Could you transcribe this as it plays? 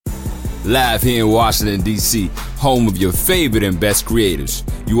live here in Washington, D.C., home of your favorite and best creators.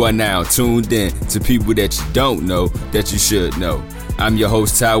 You are now tuned in to people that you don't know that you should know. I'm your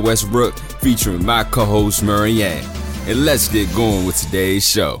host, Ty Westbrook, featuring my co-host, Murray Yang. And let's get going with today's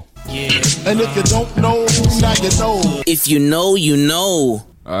show. Yeah. And if you don't know, now you know. If you know, you know.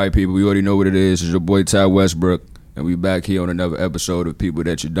 All right, people, we already know what it is. It's your boy, Ty Westbrook, and we back here on another episode of People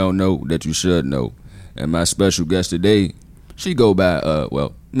That You Don't Know That You Should Know. And my special guest today, she go by,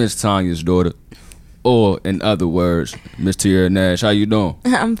 Miss Tanya's daughter, or in other words, Miss Tierra Nash. How you doing?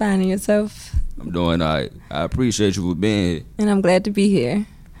 I'm fine, and yourself? I'm doing all right. I appreciate you for being here. And I'm glad to be here.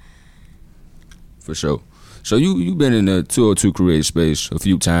 For sure. So you been in the 202 creative space a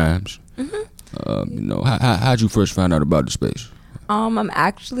few times. Mm-hmm. How'd you first find out about the space?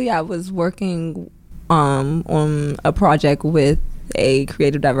 I was working on a project with a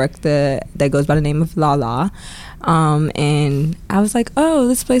creative director that goes by the name of Lala. And I was like, oh,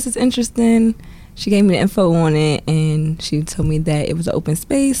 this place is interesting. She gave me the info on it, and she told me that it was an open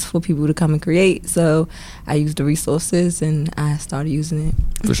space for people to come and create. So I used the resources, and I started using it.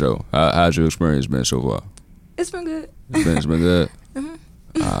 For sure. How's your experience been so far? It's been good. It's been good?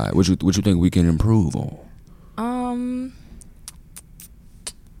 Mm-hmm. All right. What you think we can improve on?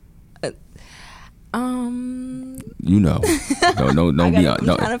 You know,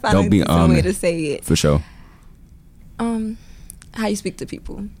 don't be some way to say it. For sure. How you speak to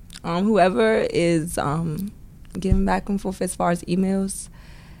people. Whoever is giving back and forth as far as emails,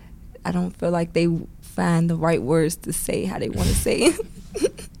 I don't feel like they find the right words to say how they want to say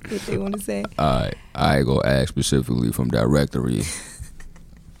what they want to say. All right, I ain't gonna ask specifically from directory,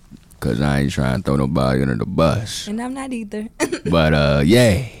 cause I ain't trying to throw nobody under the bus. And I'm not either. But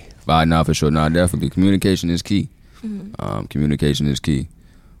yeah. Nah, for sure. Nah, definitely. Communication is key. Mm-hmm. Communication is key.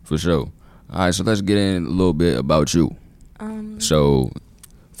 For sure. All right, so let's get in a little bit about you. So,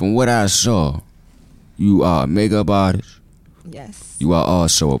 from what I saw, you are a makeup artist. Yes. You are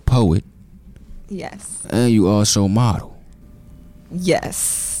also a poet. Yes. And you also model.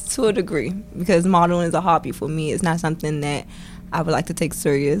 Yes, to a degree. Because modeling is a hobby for me. It's not something that I would like to take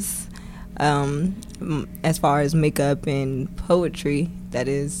serious. As far as makeup and poetry, that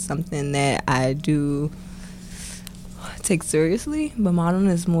is something that I do take seriously, but modeling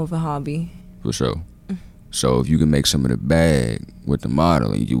is more of a hobby. For sure. So if you can make some of the bag with the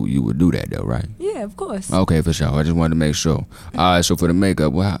modeling, you would do that though, right? Yeah, of course. Okay, for sure. I just wanted to make sure. All right, so for the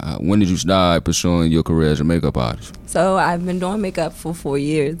makeup, when did you start pursuing your career as a makeup artist? So I've been doing makeup for 4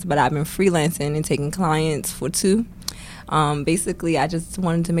 years, but I've been freelancing and taking clients for 2. Basically, I just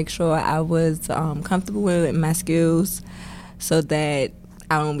wanted to make sure I was comfortable with my skills so that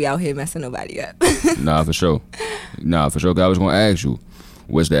I don't be out here messing nobody up. Nah, for sure. 'Cause I was going to ask you,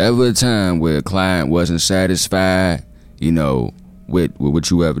 was there ever a time where a client wasn't satisfied, with what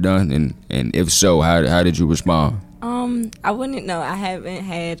you have done? And if so, how did you respond? I wouldn't know. I haven't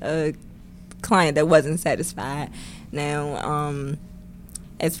had a client that wasn't satisfied. Now,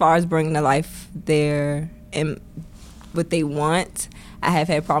 as far as bringing to life their what they want, I have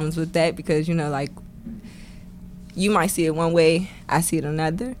had problems with that because, you might see it one way, I see it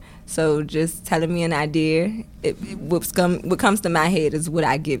another. So just telling me an idea, what comes to my head is what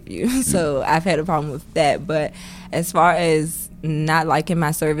I give you. So I've had a problem with that. But as far as not liking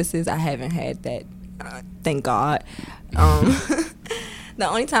my services, I haven't had that, thank God. The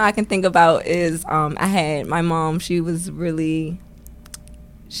only time I can think about is I had my mom, she was blunt.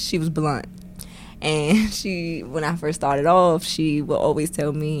 And when I first started off, she would always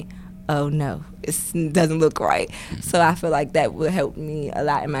tell me, oh no, it doesn't look right. So I feel like that would help me a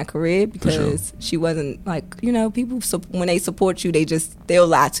lot in my career because she wasn't like, people, when they support you, they'll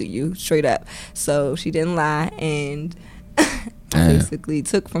lie to you straight up. So she didn't lie, and I basically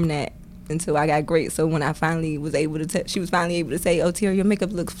took from that until I got great. So when I finally was able to, she was finally able to say, oh, Tierra, your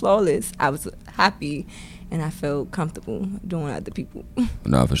makeup looks flawless, I was happy. And I felt comfortable doing other people.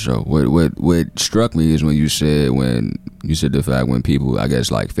 No, for sure. What struck me is when you said the fact when people, I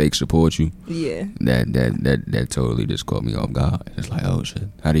guess, like fake support you. Yeah. That totally just caught me off guard. It's like, oh shit.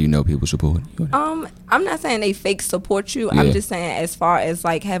 How do you know people support you? I'm not saying they fake support you. Yeah. I'm just saying as far as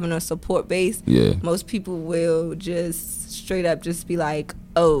like having a support base. Yeah. Most people will just straight up just be like,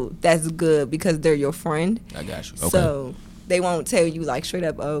 oh, that's good because they're your friend. I got you. Okay. So they won't tell you like straight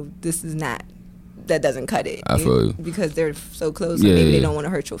up, oh, this is not. That doesn't cut it. I feel you. Because they're so close and maybe they don't want to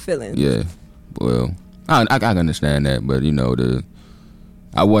hurt your feelings. Yeah. Well, I can understand that, but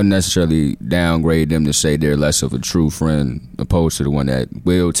I wouldn't necessarily downgrade them to say they're less of a true friend opposed to the one that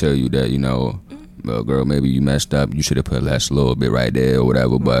will tell you that, well, girl, maybe you messed up. You should have put less a little bit right there or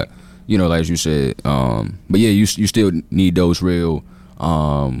whatever. But, like you said, but yeah, you still need those real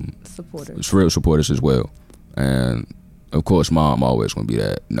supporters. It's real supporters as well. And of course, mom always gonna be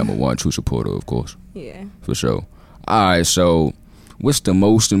that number one true supporter, of course. Yeah. For sure. All right, so what's the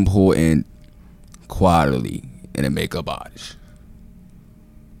most important quality in a makeup artist?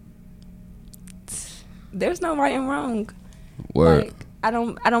 There's no right and wrong. Word. Like,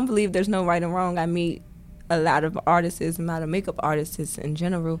 I don't believe there's no right and wrong. I meet a lot of artists, a lot of makeup artists in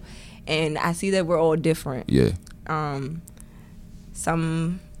general, and I see that we're all different. Yeah.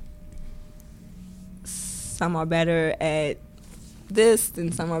 Some are better at this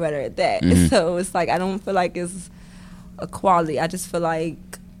and some are better at that. Mhm. So it's like I don't feel like it's a quality. I just feel like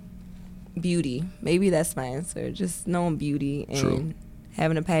beauty. Maybe that's my answer. Just knowing beauty and True.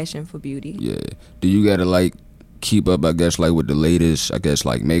 having a passion for beauty. Yeah. Do you gotta like keep up, I guess, like with the latest, I guess,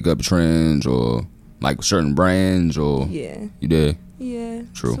 like makeup trends or like certain brands or Yeah. you did? Yeah.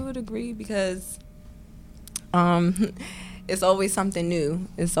 True. To a degree because it's always something new.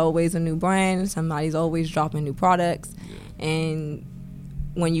 It's always a new brand. Somebody's always dropping new products. And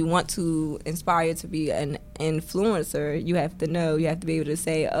when you want to inspire to be an influencer, you have to know, you have to be able to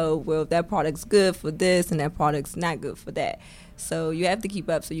say, oh, well, that product's good for this and that product's not good for that. So you have to keep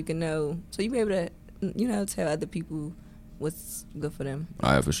up so you can know, so you be able to, tell other people what's good for them.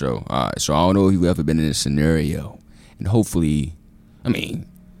 All right, for sure. All right, so I don't know if you've ever been in a scenario, and hopefully,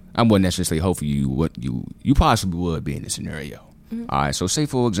 I wouldn't necessarily hopefully you possibly would be in this scenario. Mm-hmm. All right, so say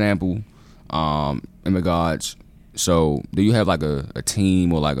for example, in regards, so do you have like a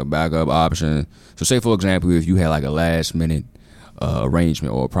team or like a backup option? So say for example, if you had like a last minute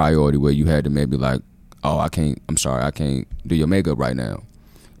arrangement or a priority where you had to maybe like, oh, I can't do your makeup right now.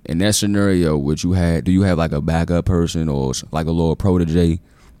 In that scenario, do you have like a backup person or like a little protege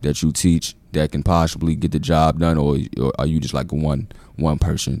that you teach that can possibly get the job done, or are you just like a one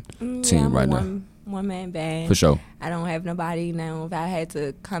person team I'm right a now? One man band. For sure. I don't have nobody now. If I had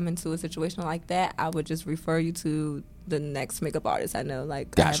to come into a situation like that, I would just refer you to the next makeup artist I know.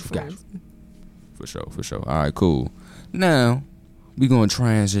 Like, I have Gotcha. friends. For sure. All right, cool. Now we're gonna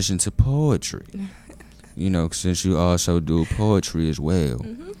transition to poetry. Since you also do poetry as well.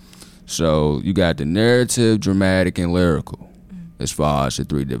 Mm-hmm. So you got the narrative, dramatic, and lyrical as far as the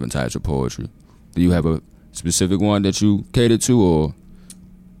three different types of poetry. Do you have a specific one that you cater to, or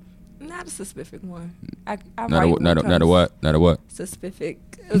Not a specific one. I not write a what? specific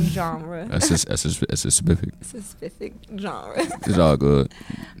genre. A specific. Specific genre. It's all good.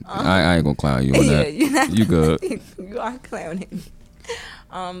 I ain't gonna clown you on Yeah, that. you're not. You good? You are clowning.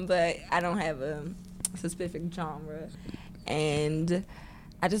 But I don't have a specific genre, and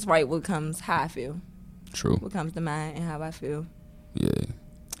I just write what comes, how I feel, True. what comes to mind, and how I feel. Yeah.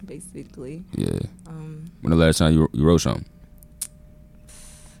 Basically. Yeah. When the last time you wrote something?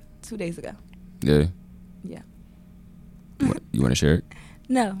 2 days ago. Yeah. Yeah. You want to share it?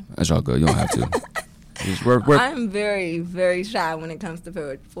 No. That's all good. You don't have to. Just work. I'm very, very shy when it comes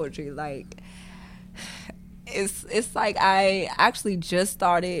to poetry. Like, it's like I actually just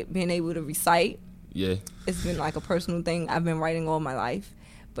started being able to recite. Yeah. It's been like a personal thing. I've been writing all my life,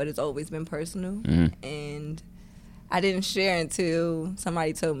 but it's always been personal. Mm-hmm. And I didn't share until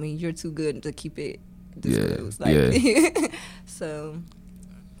somebody told me, you're too good to keep it disclosed. So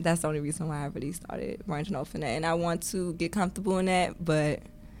that's the only reason why I really started branching off in that. And I want to get comfortable in that, but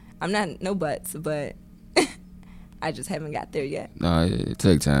I'm not, no buts, but I just haven't got there yet. Nah, it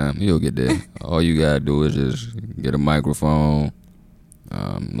take time. You'll get there. All you gotta do is just get a microphone,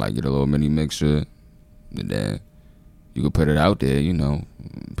 like get a little mini mixer, and then you can put it out there.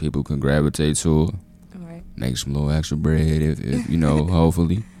 People can gravitate to it. Right. Make some little extra bread if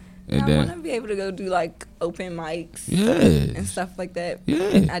hopefully. And I then want to be able to go do like open mics yeah, and stuff like that.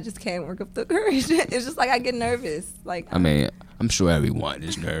 Yeah. I just can't work up the courage. It's just like I get nervous. Like I'm sure everyone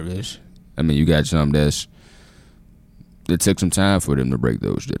is nervous. You got some that took some time for them to break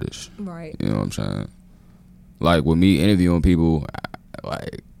those jitters. right. You know what I'm saying? Like with me interviewing people,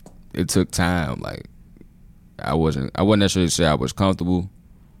 it took time. Like I wouldn't necessarily say I was comfortable.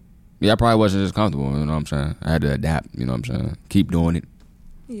 Yeah, I probably wasn't as comfortable. You know what I'm saying? I had to adapt. You know what I'm saying? Keep doing it.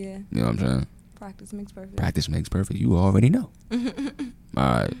 Yeah. You know what I'm saying? Practice makes perfect. Practice makes perfect. You already know. All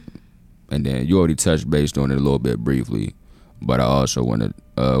right. And then you already touched base on it a little bit briefly, but I also want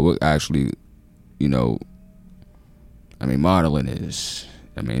to actually, modeling is,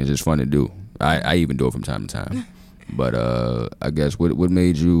 it's just fun to do. I even do it from time to time. But I guess what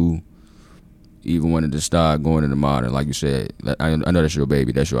made you even wanted to start going into modeling? Like you said, I know that's your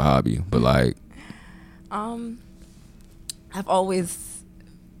baby, that's your hobby, but like, I've always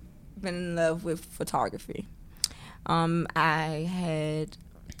been in love with photography. I had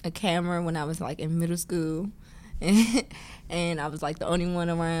a camera when I was like in middle school, And I was like the only one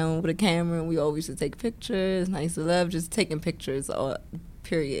around with a camera, and we always used to take pictures. And I used to love just taking pictures,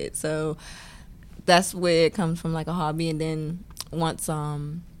 period. So that's where it comes from, like a hobby. And then once I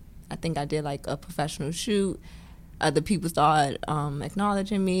think I did like a professional shoot, other people started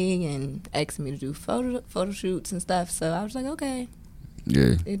acknowledging me and asking me to do photo shoots and stuff. So I was like, okay.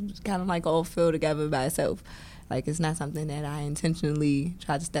 Yeah. It kind of like all fell together by itself. Like, it's not something that I intentionally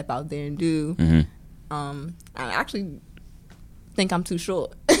try to step out there and do. Mm-hmm. I actually think I'm too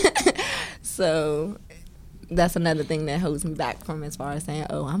short. So that's another thing that holds me back from as far as saying,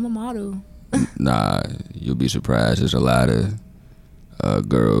 oh, I'm a model. Nah, you'll be surprised. There's a lot of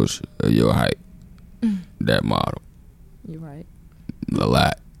girls of your height that model. You're right. A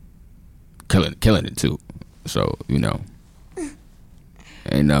lot. Killing it too. So, ain't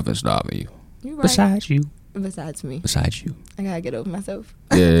nothing stopping you. You're right. Besides you. Besides me. Besides you. I gotta get over myself.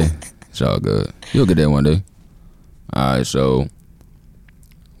 Yeah, it's all good. You'll get there one day. Alright, so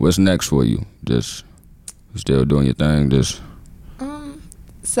what's next for you? Just still doing your thing?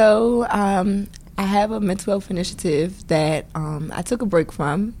 So I have a mental health initiative that I took a break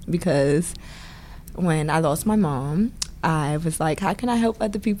from because when I lost my mom, I was like, how can I help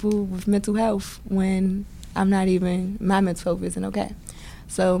other people with mental health when my mental health isn't okay?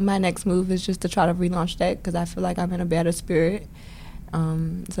 So my next move is just to try to relaunch that because I feel like I'm in a better spirit,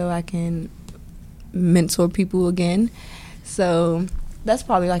 so I can mentor people again. So that's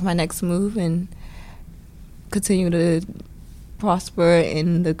probably like my next move, and continue to prosper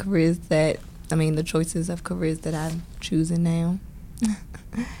in the the choices of careers that I'm choosing now.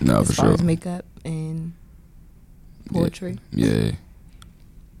 No, as for far sure. as makeup and poetry. Yeah.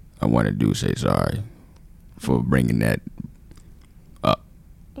 I wanted to say sorry for bringing that up.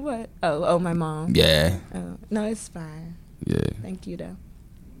 What? Oh, my mom. Yeah. Oh, no, it's fine. Yeah. Thank you, though.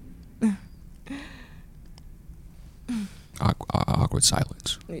 Awkward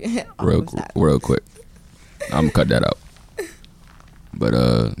silence. Yeah, Real quick. I'm gonna cut that out. But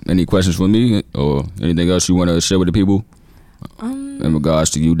any questions for me or anything else you want to share with the people in regards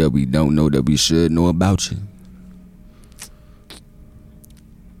to you that we don't know that we should know about you?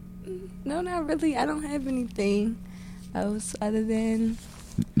 No, not really. I don't have anything else other than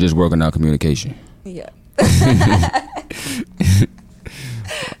Just working out communication. yeah.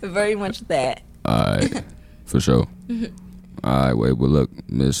 Very much that. All right, for sure. All right, well, look,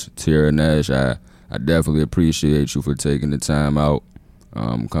 Miss Tierra Nash, I definitely appreciate you for taking the time out,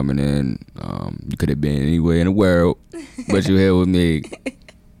 coming in. You could have been anywhere in the world, but you're here with me.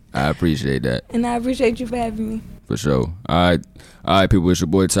 I appreciate that. And I appreciate you for having me. For sure. All right, people, it's your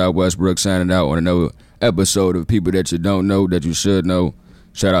boy Ty Westbrook signing out on another episode of People That You Don't Know That You Should Know.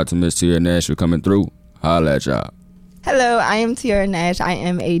 Shout out to Miss Tierra Nash for coming through. Holla at y'all. Hello, I am Tierra Nash. I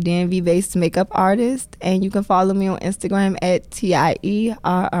am a DMV-based makeup artist, and you can follow me on Instagram at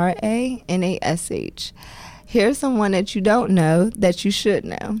TIERRANASH. Here's someone that you don't know that you should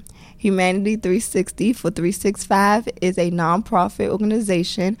know. Humanity 360 for 365 is a nonprofit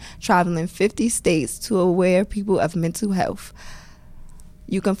organization traveling 50 states to aware people of mental health.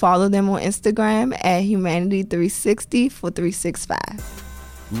 You can follow them on Instagram at Humanity 360 for 365.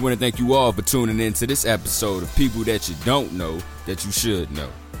 We want to thank you all for tuning in to this episode of People That You Don't Know That You Should Know.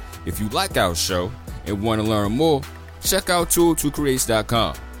 If you like our show and want to learn more, check out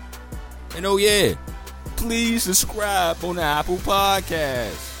tool2creates.com. And oh yeah, please subscribe on the Apple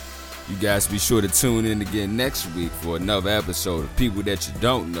Podcast. You guys be sure to tune in again next week for another episode of People That You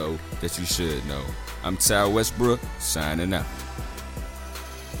Don't Know That You Should Know. I'm Ty Westbrook, signing out.